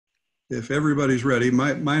If everybody's ready,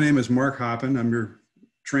 my name is Mark Hoppen. I'm your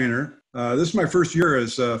trainer. This is my first year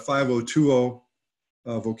as 5020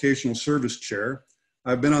 Vocational Service Chair.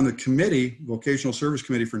 I've been on the committee, Vocational Service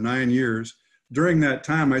Committee, for 9 years. During that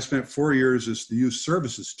time, I spent 4 years as the Youth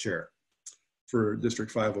Services Chair for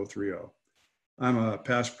District 5030. I'm a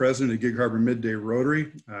past president of Gig Harbor Midday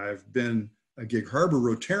Rotary. I've been a Gig Harbor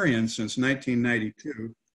Rotarian since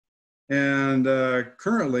 1992. And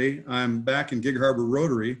currently, I'm back in Gig Harbor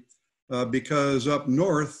Rotary because up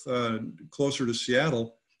north, closer to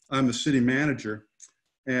Seattle, I'm the city manager.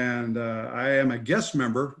 And I am a guest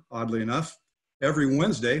member, oddly enough, every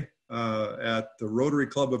Wednesday at the Rotary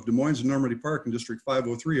Club of Des Moines and Normandy Park in District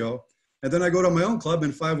 5030. And then I go to my own club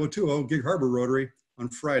in 5020, Gig Harbor Rotary, on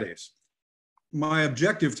Fridays. My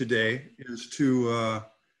objective today is to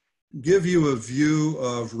give you a view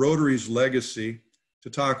of Rotary's legacy, to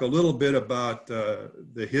talk a little bit about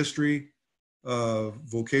the history of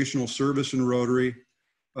vocational service in Rotary,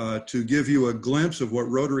 to give you a glimpse of what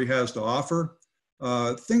Rotary has to offer,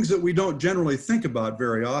 things that we don't generally think about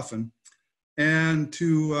very often, and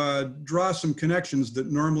to draw some connections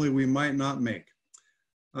that normally we might not make.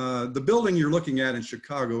 The building you're looking at in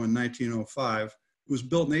Chicago in 1905 was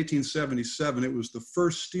built in 1877. It was the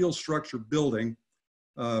first steel structure building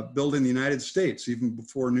built in the United States, even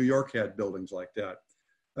before New York had buildings like that.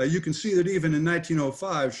 You can see that even in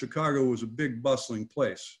 1905, Chicago was a big bustling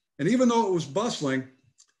place. And even though it was bustling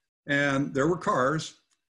and there were cars,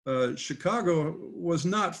 Chicago was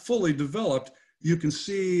not fully developed. You can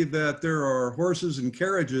see that there are horses and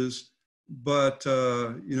carriages, but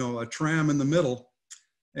a tram in the middle,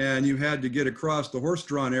 and you had to get across the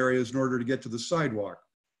horse-drawn areas in order to get to the sidewalk.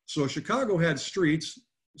 So Chicago had streets.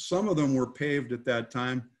 Some of them were paved at that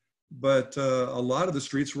time, but a lot of the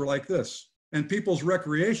streets were like this. And people's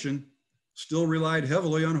recreation still relied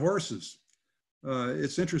heavily on horses.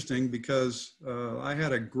 It's interesting because I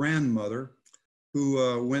had a grandmother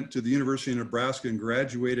who went to the University of Nebraska and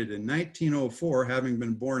graduated in 1904, having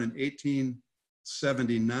been born in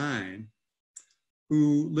 1879,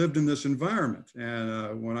 who lived in this environment.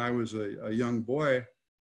 And when I was a young boy,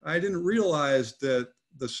 I didn't realize that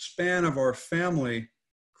the span of our family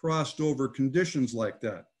crossed over conditions like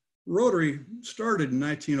that. Rotary started in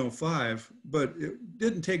 1905, but it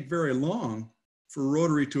didn't take very long for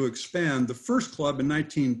Rotary to expand. The first club in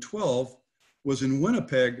 1912 was in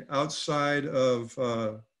Winnipeg, outside of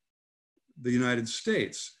the United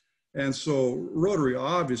States. And so Rotary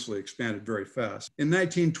obviously expanded very fast. In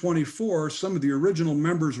 1924, some of the original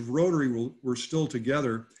members of Rotary were still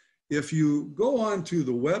together. If you go on to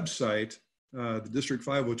the website, the District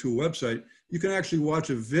 502 website, you can actually watch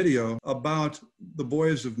a video about the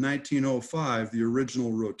boys of 1905, the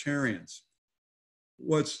original Rotarians.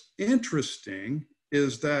 What's interesting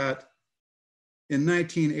is that in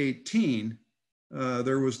 1918,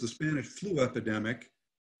 there was the Spanish flu epidemic,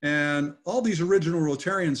 and all these original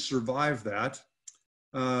Rotarians survived that.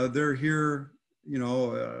 They're here,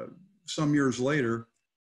 some years later,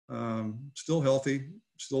 still healthy,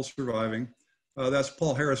 still surviving. That's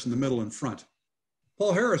Paul Harris in the middle in front.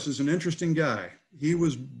 Paul Harris is an interesting guy. He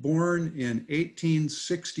was born in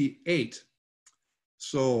 1868,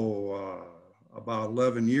 so about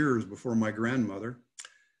 11 years before my grandmother.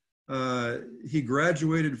 He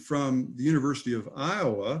graduated from the University of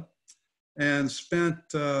Iowa and spent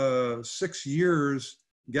 6 years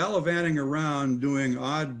gallivanting around doing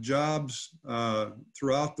odd jobs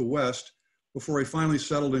throughout the West before he finally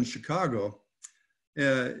settled in Chicago.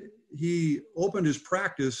 He opened his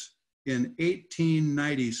practice in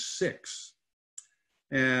 1896,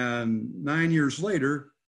 and 9 years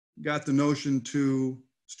later got the notion to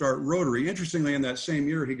start Rotary. Interestingly, in that same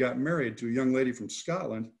year, he got married to a young lady from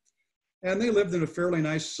Scotland, and they lived in a fairly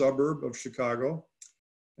nice suburb of Chicago.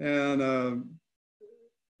 And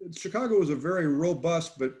Chicago was a very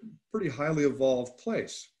robust but pretty highly evolved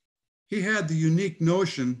place. He had the unique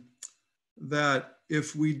notion that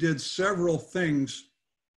if we did several things,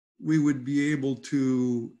 we would be able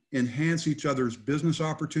to enhance each other's business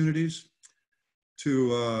opportunities,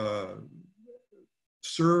 to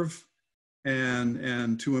serve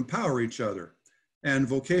and to empower each other. And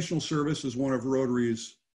vocational service is one of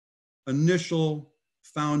Rotary's initial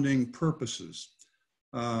founding purposes.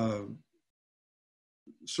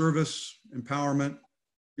 Service, empowerment,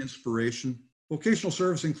 inspiration. Vocational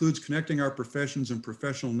service includes connecting our professions and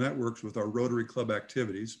professional networks with our Rotary Club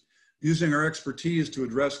activities, using our expertise to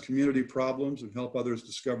address community problems and help others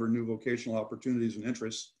discover new vocational opportunities and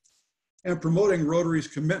interests, and promoting Rotary's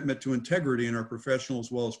commitment to integrity in our professional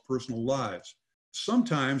as well as personal lives.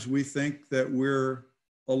 Sometimes we think that we're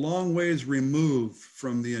a long ways removed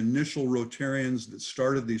from the initial Rotarians that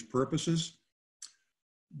started these purposes,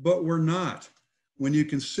 but we're not. When you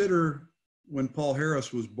consider when Paul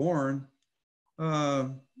Harris was born,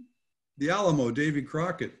 the Alamo, Davy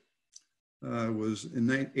Crockett, was in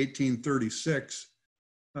 1836.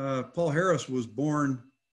 Paul Harris was born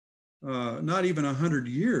not even 100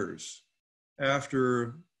 years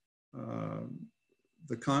after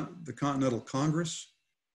the Continental Congress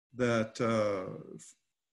that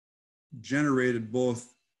generated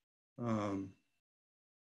both the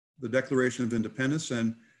Declaration of Independence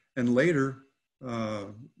and later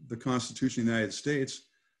the Constitution of the United States.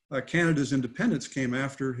 Canada's independence came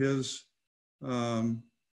after his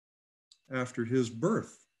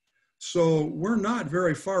birth. So we're not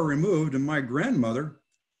very far removed. And my grandmother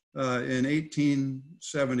in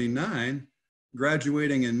 1879,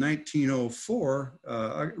 graduating in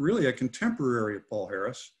 1904, really a contemporary of Paul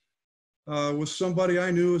Harris, was somebody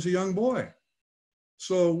I knew as a young boy.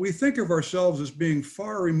 So we think of ourselves as being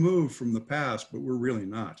far removed from the past, but we're really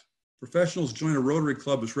not. Professionals join a Rotary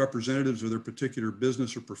Club as representatives of their particular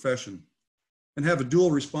business or profession and have a dual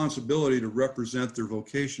responsibility to represent their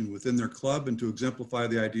vocation within their club and to exemplify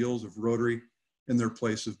the ideals of Rotary in their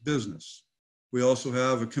place of business. We also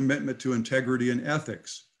have a commitment to integrity and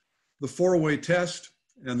ethics. The four-way test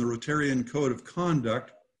and the Rotarian Code of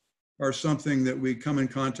Conduct are something that we come in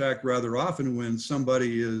contact rather often when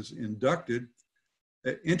somebody is inducted.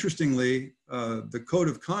 Interestingly, the Code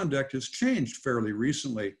of Conduct has changed fairly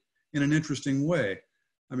recently in an interesting way.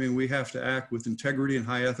 I mean, we have to act with integrity and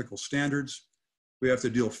high ethical standards. We have to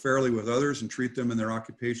deal fairly with others and treat them in their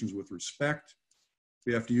occupations with respect.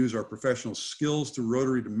 We have to use our professional skills through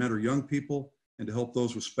Rotary to mentor young people and to help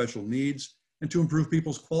those with special needs and to improve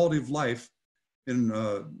people's quality of life in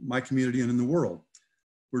my community and in the world.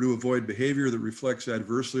 We're to avoid behavior that reflects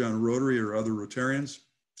adversely on Rotary or other Rotarians.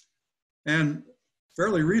 And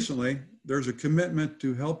fairly recently, there's a commitment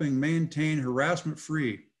to helping maintain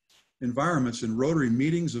harassment-free environments in Rotary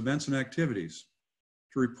meetings, events, and activities,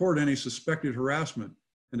 to report any suspected harassment,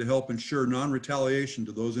 and to help ensure non-retaliation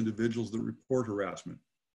to those individuals that report harassment.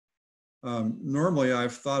 Normally,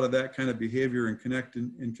 I've thought of that kind of behavior in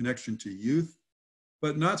connection to youth,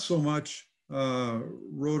 but not so much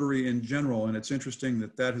Rotary in general, and it's interesting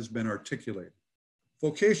that that has been articulated.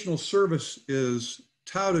 Vocational service is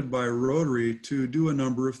touted by Rotary to do a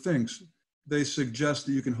number of things. They suggest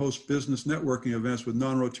that you can host business networking events with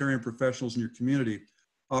non-Rotarian professionals in your community,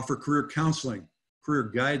 offer career counseling, career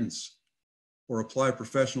guidance, or apply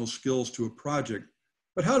professional skills to a project.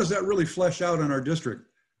 But how does that really flesh out in our district?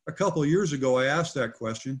 A couple of years ago, I asked that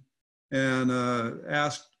question and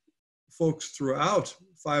asked folks throughout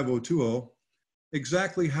 5020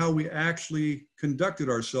 exactly how we actually conducted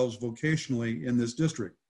ourselves vocationally in this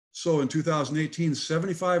district. So in 2018,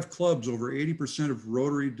 75 clubs, over 80% of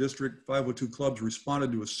Rotary District 502 clubs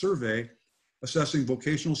responded to a survey assessing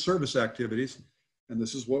vocational service activities. And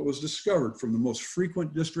this is what was discovered: from the most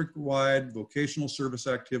frequent district-wide vocational service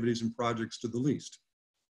activities and projects to the least.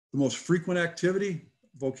 The most frequent activity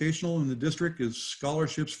vocational in the district is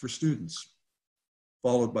scholarships for students,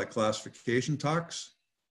 followed by classification talks,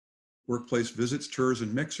 workplace visits, tours,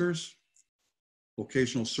 and mixers,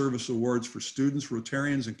 vocational service awards for students,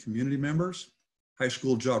 Rotarians, and community members, high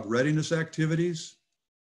school job readiness activities,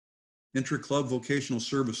 intra-club vocational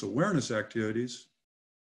service awareness activities,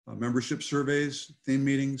 membership surveys, theme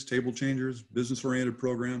meetings, table changers, business-oriented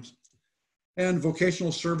programs, and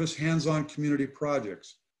vocational service hands-on community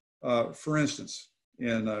projects. For instance,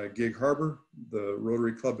 in Gig Harbor, the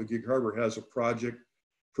Rotary Club of Gig Harbor has a project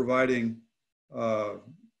providing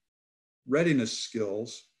readiness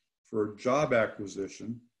skills for job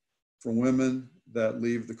acquisition for women that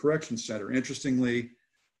leave the correction center. Interestingly,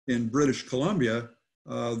 in British Columbia,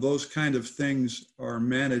 those kind of things are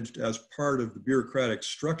managed as part of the bureaucratic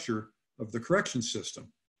structure of the correction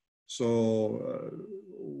system. So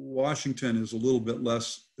Washington is a little bit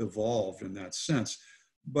less evolved in that sense,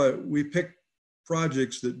 but we pick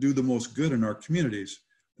projects that do the most good in our communities.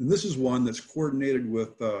 And this is one that's coordinated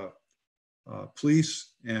with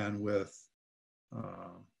police and with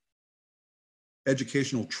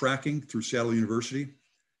educational tracking through Seattle University,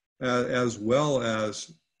 as well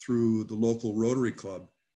as through the local Rotary Club.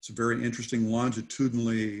 It's a very interesting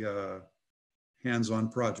longitudinally hands-on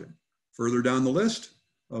project. Further down the list,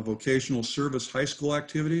 vocational service high school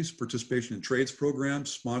activities, participation in trades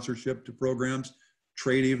programs, sponsorship to programs,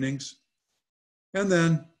 trade evenings, and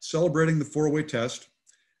then celebrating the four-way test.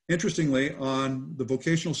 Interestingly, on the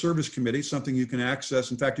Vocational Service Committee, something you can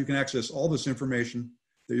access, in fact, you can access all this information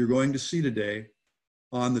that you're going to see today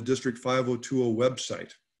on the District 5020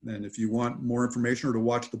 website. And if you want more information or to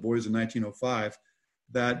watch The Boys in 1905,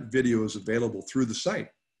 that video is available through the site.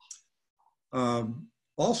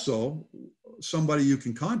 Also, somebody you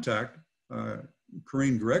can contact,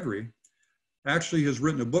 Corinne Gregory, actually has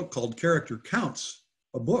written a book called Character Counts,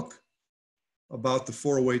 a book about the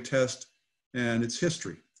 4-way test and its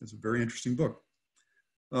history. It's a very interesting book.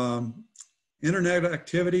 Internet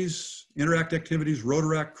activities, Interact activities,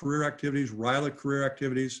 Rotaract career activities, RILA career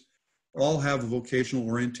activities, all have a vocational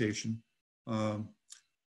orientation. And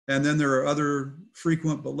then there are other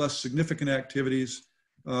frequent but less significant activities.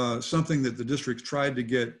 Something that the district's tried to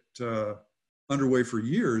get underway for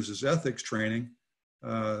years is ethics training.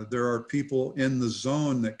 There are people in the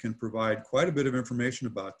zone that can provide quite a bit of information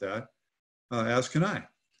about that, as can I.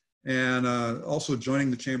 And also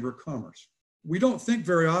joining the Chamber of Commerce. We don't think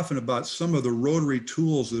very often about some of the Rotary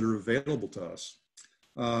tools that are available to us.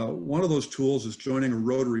 One of those tools is joining a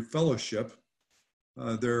Rotary Fellowship.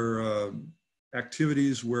 They're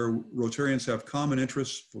activities where Rotarians have common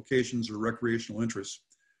interests, vocations, or recreational interests.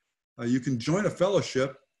 You can join a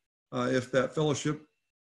fellowship. If that fellowship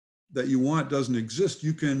that you want doesn't exist,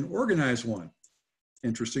 you can organize one.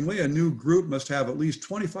 Interestingly, a new group must have at least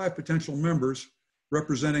 25 potential members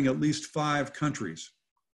representing at least 5 countries.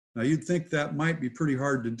 Now, you'd think that might be pretty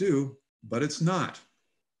hard to do, but it's not.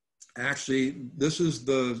 Actually, this is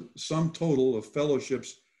the sum total of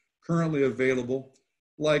fellowships currently available.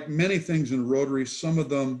 Like many things in Rotary, some of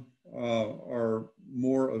them are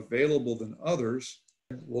more available than others.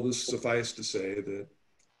 We'll just suffice to say that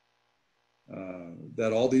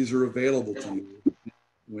that all these are available to you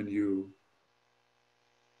when you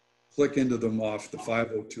click into them off the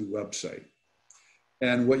 502 website.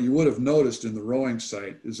 And what you would have noticed in the rowing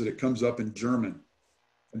site is that it comes up in German.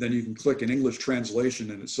 And then you can click an English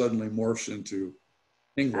translation and it suddenly morphs into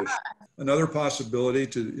English. Another possibility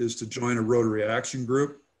is to join a Rotary Action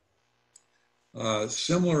Group.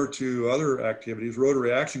 Similar to other activities,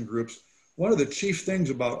 Rotary Action Groups, one of the chief things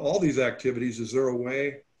about all these activities is they're a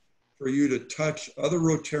way for you to touch other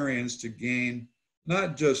Rotarians to gain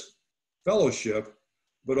not just fellowship,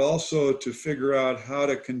 but also to figure out how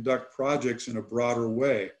to conduct projects in a broader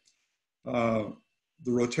way. The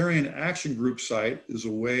Rotarian Action Group site is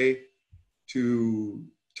a way to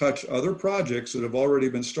touch other projects that have already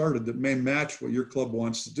been started that may match what your club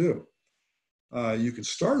wants to do. You can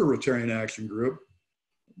start a Rotarian Action Group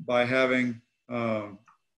by having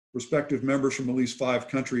respective members from at least 5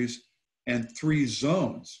 countries and 3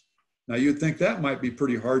 zones. Now, you'd think that might be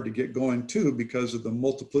pretty hard to get going too because of the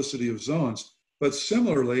multiplicity of zones. But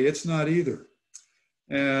similarly, it's not either.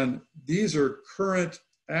 And these are current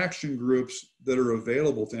action groups that are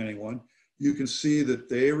available to anyone. You can see that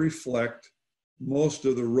they reflect most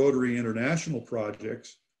of the Rotary International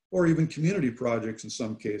projects, or even community projects in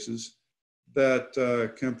some cases, that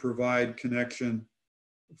can provide connection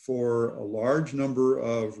for a large number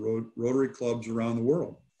of Rotary clubs around the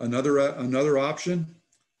world. Another option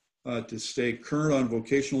to stay current on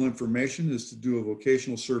vocational information is to do a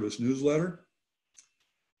vocational service newsletter.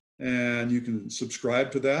 And you can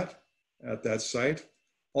subscribe to that at that site.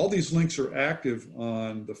 All these links are active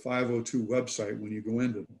on the 502 website when you go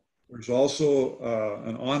into them. There's also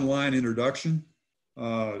an online introduction.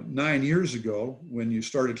 9 years ago, when you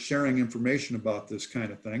started sharing information about this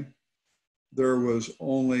kind of thing, there was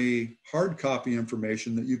only hard copy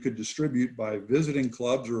information that you could distribute by visiting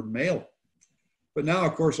clubs or mail. But now,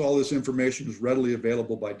 of course, all this information is readily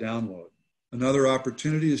available by download. Another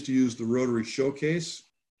opportunity is to use the Rotary Showcase.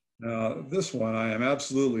 Now, this one I am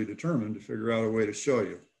absolutely determined to figure out a way to show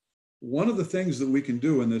you. One of the things that we can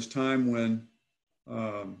do in this time when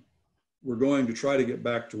we're going to try to get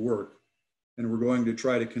back to work and we're going to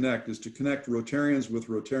try to connect is to connect Rotarians with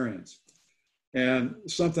Rotarians. And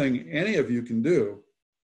something any of you can do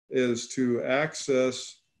is to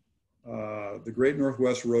access the Great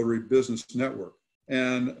Northwest Rotary Business Network.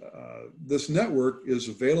 And this network is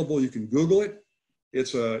available. You can Google it.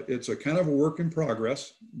 It's a kind of a work in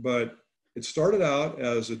progress, but it started out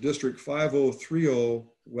as a District 5030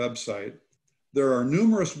 website. There are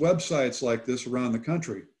numerous websites like this around the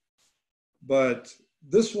country, but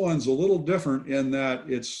this one's a little different in that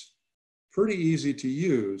it's pretty easy to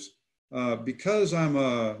use. Because I'm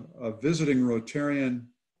a visiting Rotarian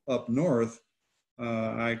up north,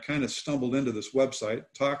 I kind of stumbled into this website,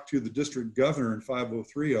 talked to the district governor in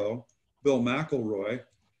 5030, Bill McElroy,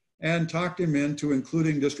 and talked him into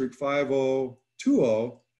including District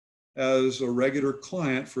 5020 as a regular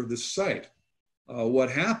client for this site.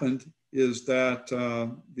 What happened is that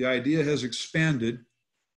the idea has expanded.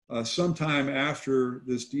 Sometime after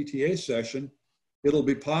this DTA session, it'll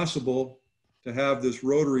be possible to have this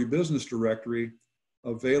Rotary Business Directory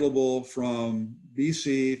available from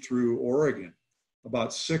BC through Oregon,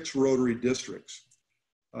 about 6 Rotary districts.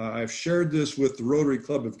 I've shared this with the Rotary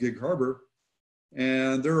Club of Gig Harbor,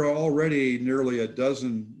 and there are already nearly a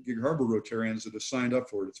dozen Gig Harbor Rotarians that have signed up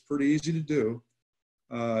for it. It's pretty easy to do.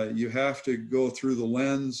 You have to go through the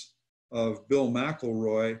lens of Bill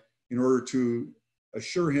McElroy in order to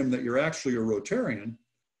assure him that you're actually a Rotarian.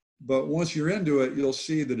 But once you're into it, you'll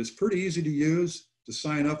see that it's pretty easy to use, to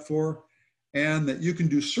sign up for, and that you can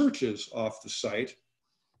do searches off the site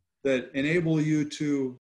that enable you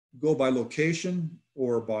to go by location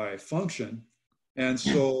or by function. And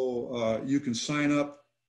so you can sign up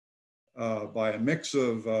by a mix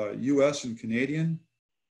of US and Canadian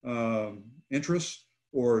interests,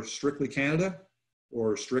 or strictly Canada,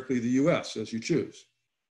 or strictly the US, as you choose.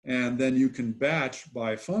 And then you can batch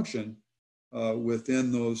by function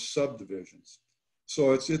within those subdivisions.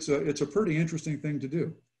 So it's a pretty interesting thing to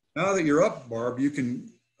do. Now that you're up, Barb, you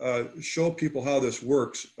can show people how this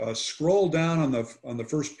works. Scroll down on the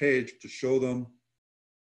first page to show them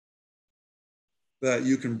that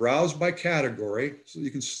you can browse by category, so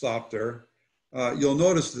you can stop there. You'll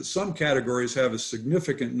notice that some categories have a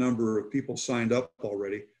significant number of people signed up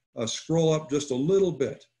already. Scroll up just a little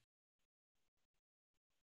bit.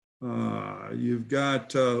 You've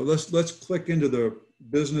got, let's click into the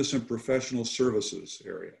business and professional services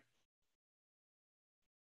area.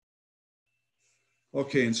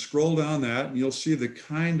 Okay, and scroll down that and you'll see the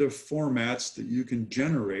kind of formats that you can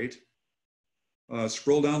generate.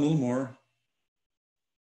 Scroll down a little more,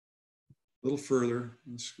 a little further.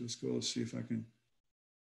 Let's go, let's see if I can.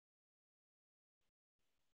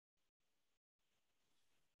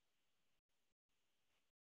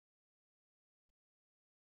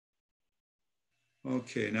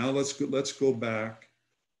 Okay, now let's go back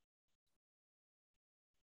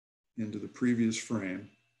into the previous frame.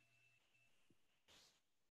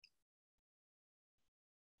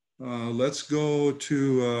 Let's go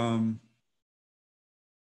to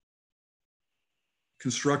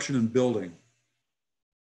construction and building.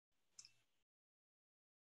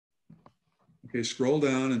 Okay, scroll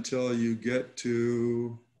down until you get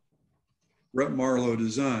to Brett Marlowe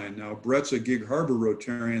Design. Now, Brett's a Gig Harbor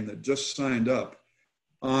Rotarian that just signed up.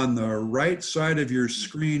 On the right side of your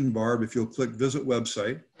screen, Barb, if you'll click Visit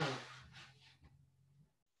Website.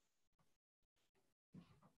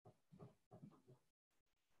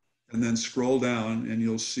 And then scroll down and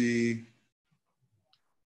you'll see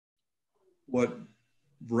what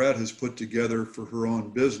Brett has put together for her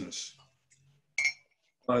own business.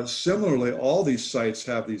 Similarly, all these sites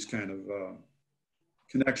have these kind of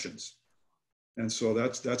connections. And so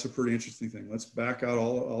that's a pretty interesting thing. Let's back out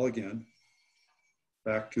all again,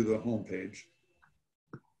 back to the home page.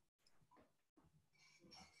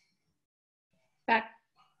 Back.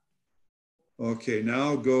 Okay,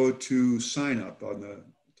 now go to sign up on the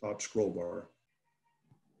top scroll bar.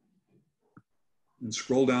 And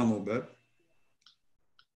scroll down a little bit.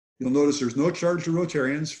 You'll notice there's no charge to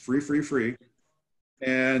Rotarians, free.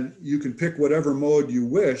 And you can pick whatever mode you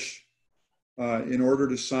wish in order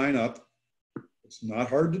to sign up. It's not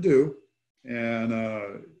hard to do.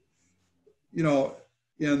 And, you know,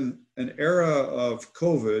 in an era of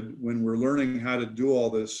COVID, when we're learning how to do all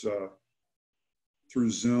this through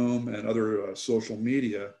Zoom and other social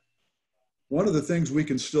media, one of the things we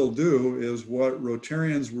can still do is what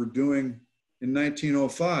Rotarians were doing in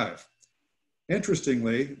 1905.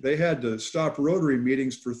 Interestingly, they had to stop Rotary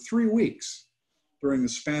meetings for 3 weeks during the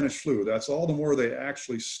Spanish flu. That's all the more they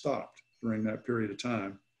actually stopped during that period of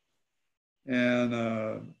time.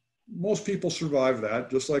 And most people survive that,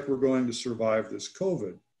 just like we're going to survive this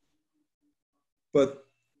COVID. But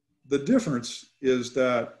the difference is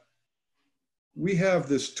that we have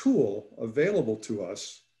this tool available to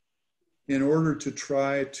us in order to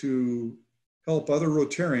try to help other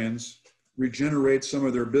Rotarians regenerate some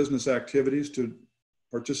of their business activities to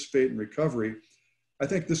participate in recovery. I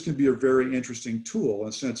think this can be a very interesting tool,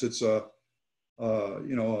 and since it's a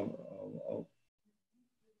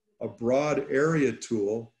broad area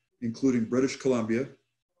tool, including British Columbia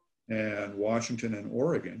and Washington and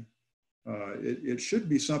Oregon, it should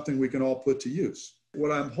be something we can all put to use.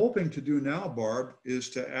 What I'm hoping to do now, Barb, is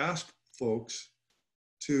to ask folks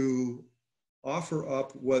to offer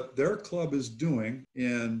up what their club is doing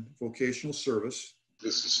in vocational service.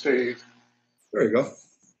 This is Steve. There you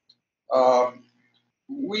go.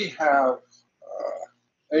 We have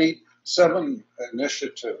 7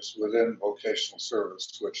 initiatives within vocational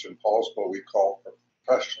service, which in Paulsbo we call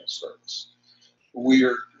professional service. We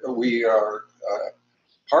are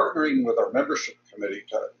partnering with our membership committee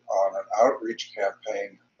on an outreach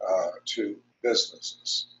campaign to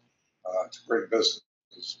businesses, to bring business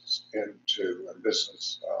into a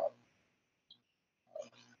business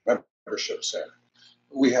memberships in.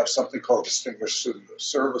 We have something called Distinguished Student of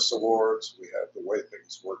Service Awards. We have the Way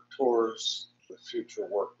Things Work tours, the Future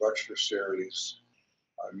Work lecture series.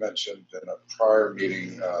 I mentioned in a prior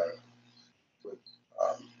meeting with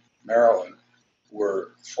Marilyn, we're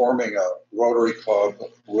forming a Rotary Club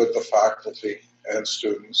with the faculty and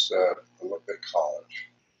students at Olympic College.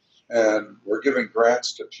 And we're giving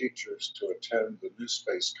grants to teachers to attend the New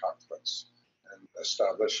Space Conference and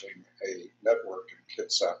establishing a network in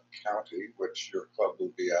Kitsap County, which your club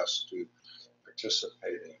will be asked to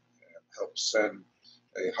participate in and help send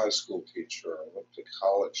a high school teacher or Olympic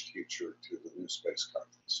College teacher to the New Space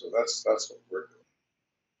Conference. So that's what we're doing.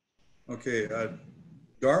 Okay,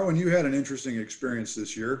 Darwin, you had an interesting experience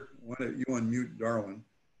this year. Why don't you unmute Darwin?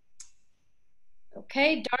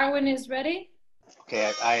 Okay, Darwin is ready.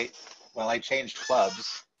 Okay, I changed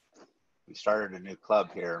clubs. We started a new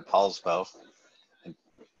club here in Paulsbo.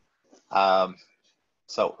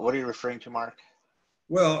 So what are you referring to, Mark?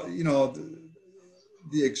 Well, you know,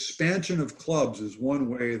 the expansion of clubs is one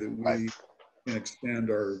way that we can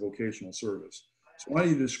expand our vocational service. So why don't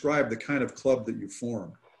you describe the kind of club that you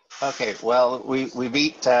formed? Okay, well, we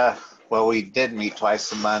meet, we did meet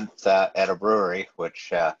twice a month at a brewery,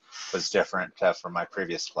 which was different from my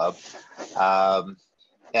previous club.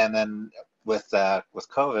 And then with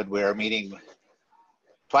COVID, we are meeting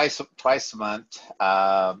twice a month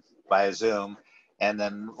via Zoom, and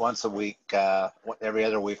then once a week, every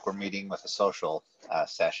other week, we're meeting with a social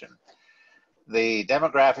session. The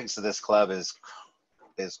demographics of this club is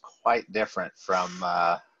quite different from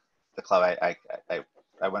the club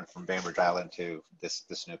I went from Bainbridge Island to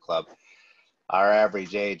this new club. Our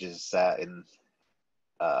average age is in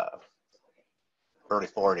early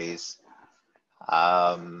 40s.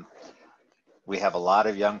 We have a lot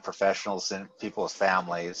of young professionals and people with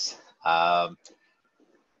families.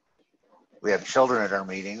 We have children at our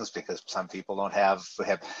meetings because some people don't have. We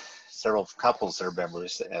have several couples that are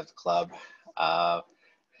members of the club.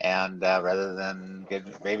 And rather than get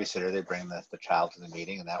a babysitter, they bring the child to the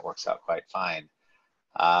meeting, and that works out quite fine.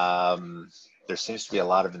 There seems to be a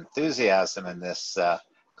lot of enthusiasm in this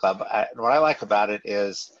club. What I like about it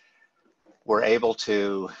is we're able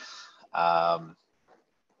to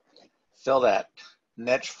fill that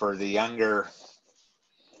niche for the younger,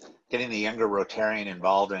 getting the younger Rotarian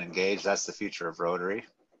involved and engaged. That's the future of Rotary,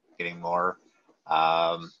 getting more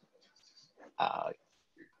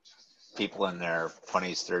people in their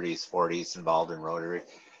 20s, 30s, 40s involved in Rotary.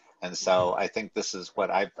 And so I think this is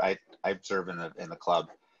what I observe in the club.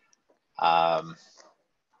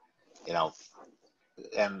 You know,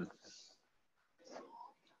 and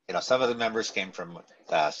you know, some of the members came from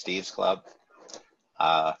Steve's club.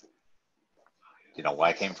 You know,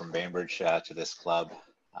 I came from Bainbridge to this club.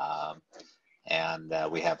 And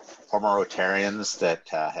we have former Rotarians that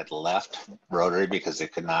had left Rotary because they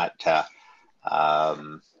could not,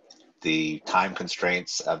 the time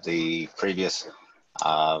constraints of the previous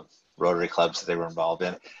Rotary clubs that they were involved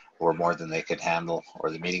in were more than they could handle,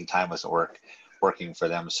 or the meeting time wasn't working for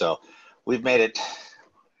them. So we've made it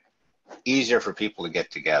easier for people to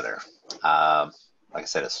get together. Like I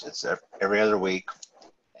said, it's every other week,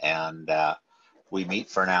 and we meet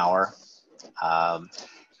for an hour.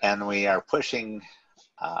 And we are pushing,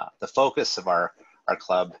 the focus of our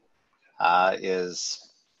club is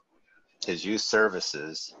youth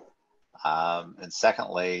services. And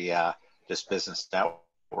secondly, just business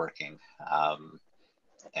networking.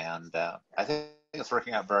 And I think it's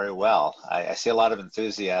working out very well. I see a lot of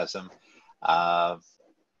enthusiasm. Our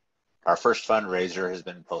first fundraiser has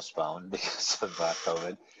been postponed because of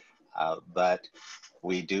COVID. But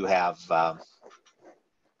we do have,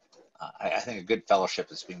 I think a good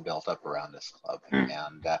fellowship is being built up around this club.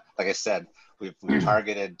 And like I said, we've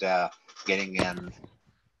targeted getting in,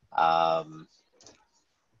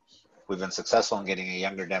 we've been successful in getting a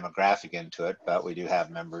younger demographic into it, but we do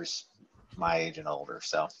have members my age and older.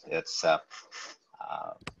 So it's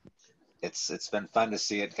been fun to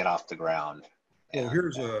see it get off the ground. Well,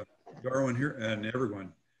 here's Darwin here and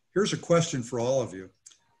everyone. Here's a question for all of you.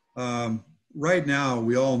 Right now,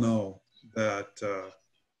 we all know that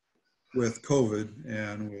with COVID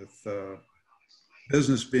and with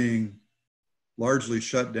business being largely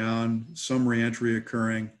shut down, some reentry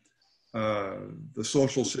occurring, the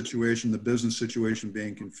social situation, the business situation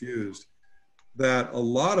being confused, that a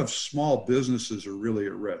lot of small businesses are really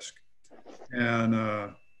at risk. And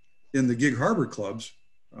in the Gig Harbor clubs,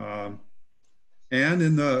 and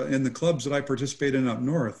in the clubs that I participate in up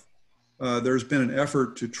north, there's been an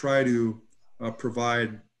effort to try to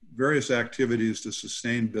provide various activities to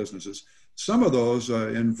sustain businesses. some of those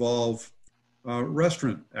involve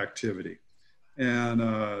restaurant activity. And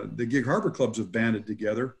the Gig Harbor clubs have banded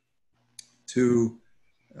together to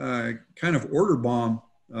kind of order bomb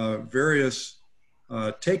various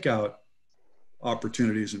takeout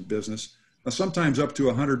opportunities in business, sometimes up to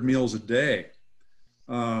 100 meals a day.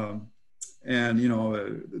 And, you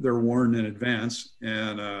know, they're warned in advance,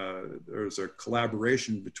 and there's a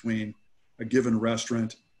collaboration between a given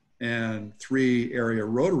restaurant and 3 area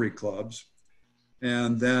Rotary clubs.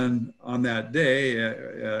 And then on that day,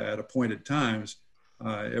 at appointed times,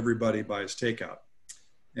 everybody buys takeout.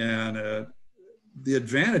 And the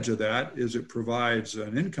advantage of that is it provides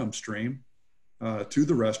an income stream to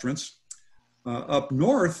the restaurants. Up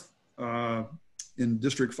north, in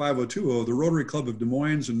District 5020, the Rotary Club of Des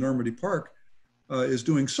Moines and Normandy Park is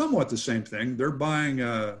doing somewhat the same thing. They're buying,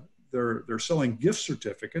 they're selling gift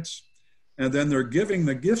certificates, and then they're giving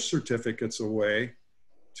the gift certificates away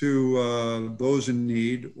to those in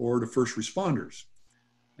need or to first responders.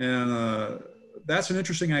 And that's an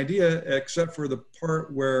interesting idea, except for the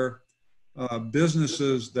part where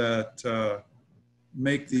businesses that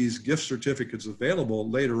make these gift certificates available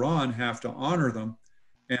later on have to honor them.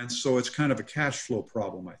 And so it's kind of a cash flow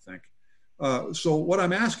problem, I think. So what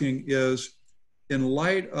I'm asking is, in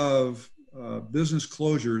light of business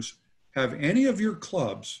closures, have any of your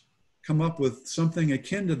clubs come up with something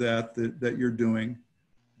akin to that you're doing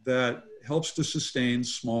that helps to sustain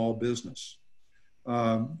small business?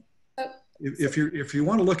 If you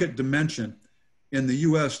want to look at dimension, in the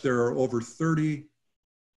US, there are over 30,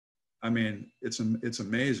 I mean, it's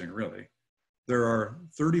amazing, really. There are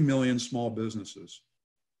 30 million small businesses.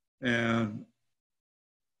 And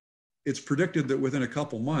it's predicted that within a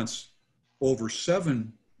couple months, over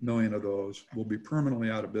 7 million of those will be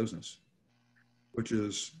permanently out of business, which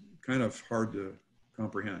is kind of hard to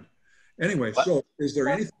comprehend. Anyway, so is there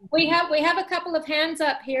anything? We have a couple of hands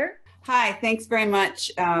up here. Hi, thanks very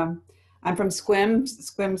much. I'm from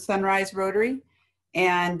Squim Sunrise Rotary.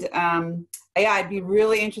 And yeah, I'd be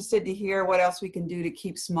really interested to hear what else we can do to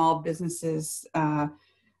keep small businesses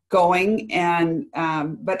going. And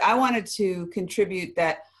but I wanted to contribute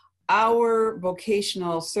that our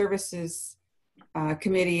Vocational Services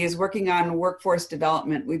Committee is working on workforce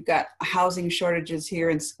development. We've got housing shortages here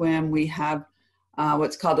in Squim. We have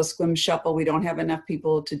what's called a Squim shuffle. We don't have enough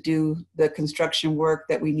people to do the construction work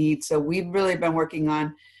that we need. So we've really been working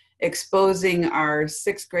on exposing our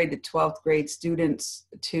 6th grade to 12th grade students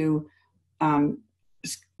to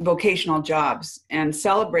vocational jobs and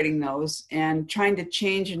celebrating those and trying to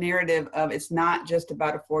change a narrative of it's not just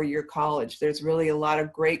about a 4-year college. There's really a lot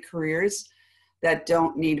of great careers that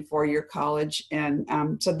don't need a 4-year college. And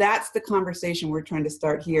so that's the conversation we're trying to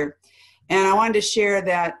start here. And I wanted to share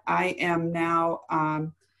that I am now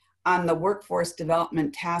on the Workforce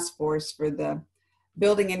Development Task Force for the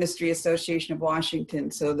Building Industry Association of Washington.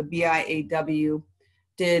 So the BIAW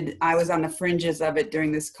I was on the fringes of it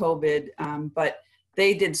during this COVID, but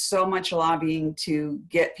they did so much lobbying to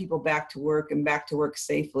get people back to work and back to work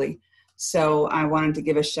safely. So I wanted to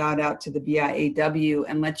give a shout out to the BIAW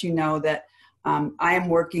and let you know that I am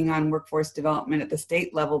working on workforce development at the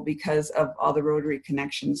state level because of all the Rotary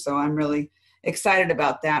connections. So I'm really excited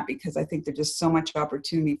about that because I think there's just so much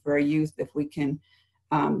opportunity for our youth if we can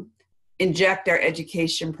inject our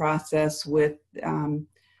education process with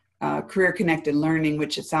career-connected learning,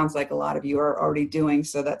 which it sounds like a lot of you are already doing.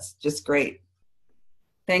 So that's just great.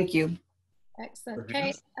 Thank you. Excellent.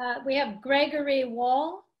 Okay, we have Gregory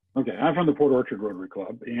Wall. Okay, I'm from the Port Orchard Rotary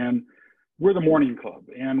Club, and we're the morning club.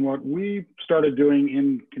 And what we started doing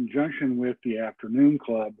in conjunction with the afternoon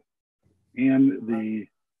club and the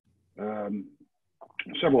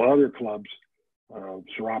several other clubs,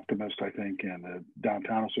 Seroptimist, I think, and the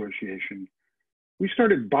Downtown Association, we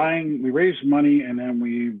raised money and then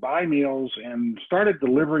we buy meals and started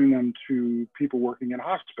delivering them to people working in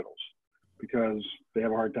hospitals because they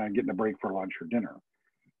have a hard time getting a break for lunch or dinner.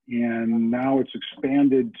 And now it's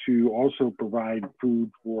expanded to also provide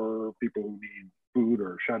food for people who need food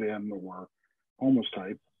or shut in or homeless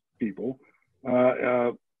type people.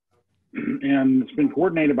 And it's been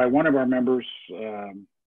coordinated by one of our members,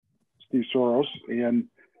 Steve Soros. And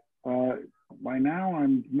by now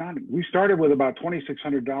we started with about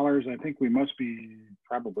 $2,600. I think we must be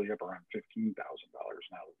probably up around $15,000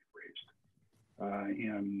 now that we've raised.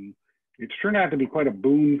 And it's turned out to be quite a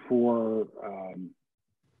boon for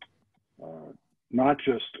not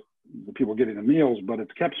just the people getting the meals, but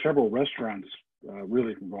it's kept several restaurants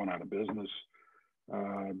really from going out of business.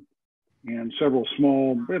 And we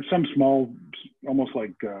have some small, almost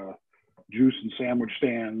like juice and sandwich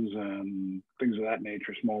stands and things of that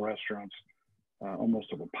nature, small restaurants.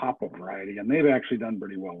 almost of a pop-up variety, and they've actually done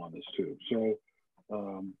pretty well on this too. So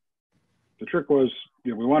the trick was,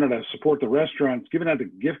 we wanted to support the restaurants, given that the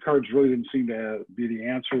gift cards really didn't seem to be the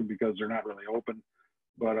answer because they're not really open.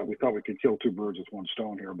 But we thought we could kill two birds with one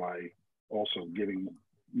stone here by also giving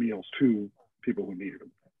meals to people who needed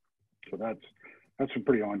them. So that's been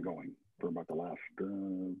pretty ongoing for about the last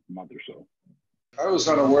month or so. I was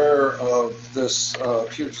unaware of this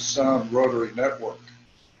Puget Sound Rotary Network.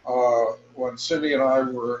 When Cindy and I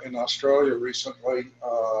were in Australia recently,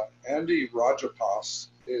 Andy Rajapas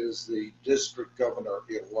is the district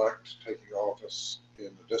governor-elect taking office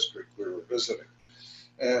in the district we were visiting.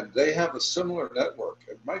 And they have a similar network.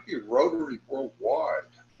 It might be Rotary Worldwide,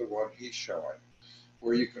 the one he's showing,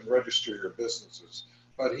 where you can register your businesses.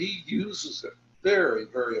 But he uses it very,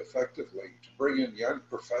 very effectively to bring in young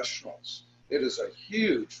professionals. It is a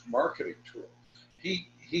huge marketing tool. He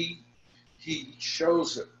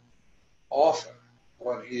shows it often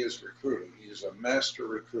when he is recruiting. He is a master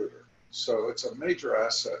recruiter. So it's a major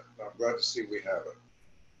asset. I'm glad to see we have it.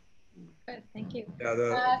 Good, thank you.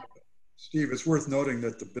 Yeah, Steve, it's worth noting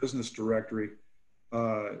that the business directory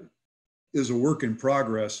is a work in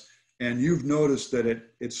progress. And you've noticed that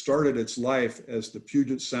it started its life as the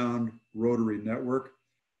Puget Sound Rotary Network,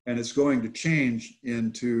 and it's going to change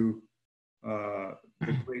into the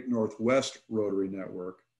Great Northwest Rotary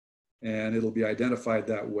Network. And it'll be identified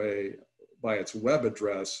that way by its web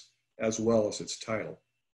address as well as its title.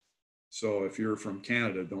 So if you're from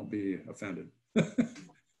Canada, don't be offended.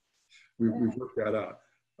 We've worked that out.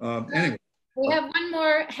 Anyway. We have one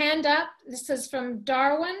more hand up. This is from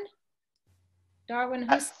Darwin. Darwin,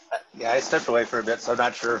 who's? Yeah, I stepped away for a bit, so I'm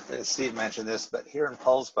not sure if Steve mentioned this, but here in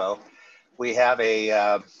Poulsbo, we have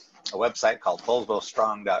a website called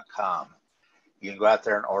poulsbostrong.com. You can go out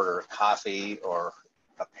there and order coffee or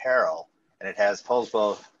apparel, and it has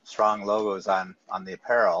Poulsbo Strong logos on the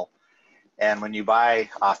apparel. And when you buy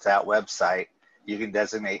off that website, you can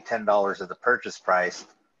designate $10 of the purchase price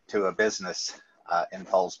to a business in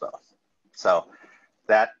Poulsbo. So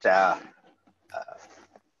that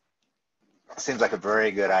seems like a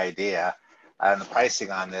very good idea. And the pricing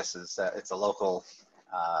on this is it's a local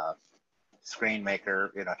screen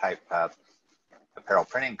maker, type apparel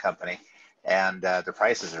printing company, and the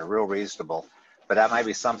prices are real reasonable. But that might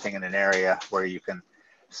be something in an area where you can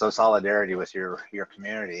show solidarity with your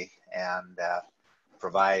community and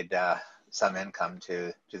provide some income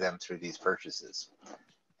to them through these purchases.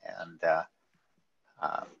 And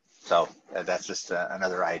so that's just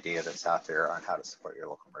another idea that's out there on how to support your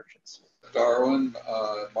local merchants. Darwin,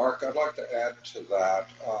 Mark, I'd like to add to that.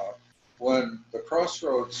 When the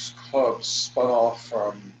Crossroads Club spun off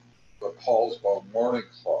from the Poulsbo Morning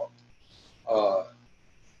Club,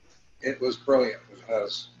 it was brilliant. It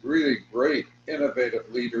has really great, innovative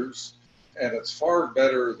leaders, and it's far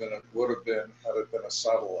better than it would have been had it been a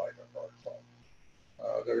satellite of our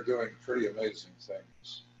club. They're doing pretty amazing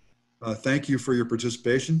things. Thank you for your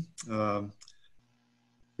participation.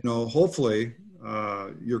 Hopefully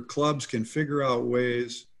your clubs can figure out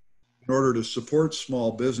ways in order to support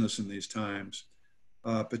small business in these times,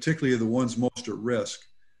 particularly the ones most at risk.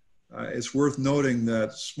 It's worth noting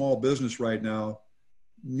that small business right now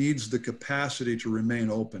needs the capacity to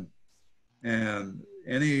remain open. And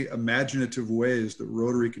any imaginative ways that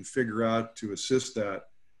Rotary can figure out to assist that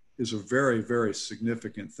is a very, very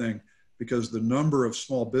significant thing, because the number of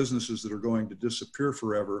small businesses that are going to disappear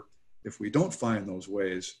forever if we don't find those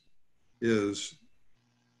ways is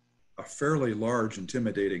a fairly large,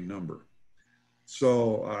 intimidating number.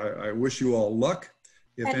 So I wish you all luck.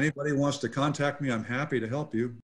 If anybody wants to contact me, I'm happy to help you.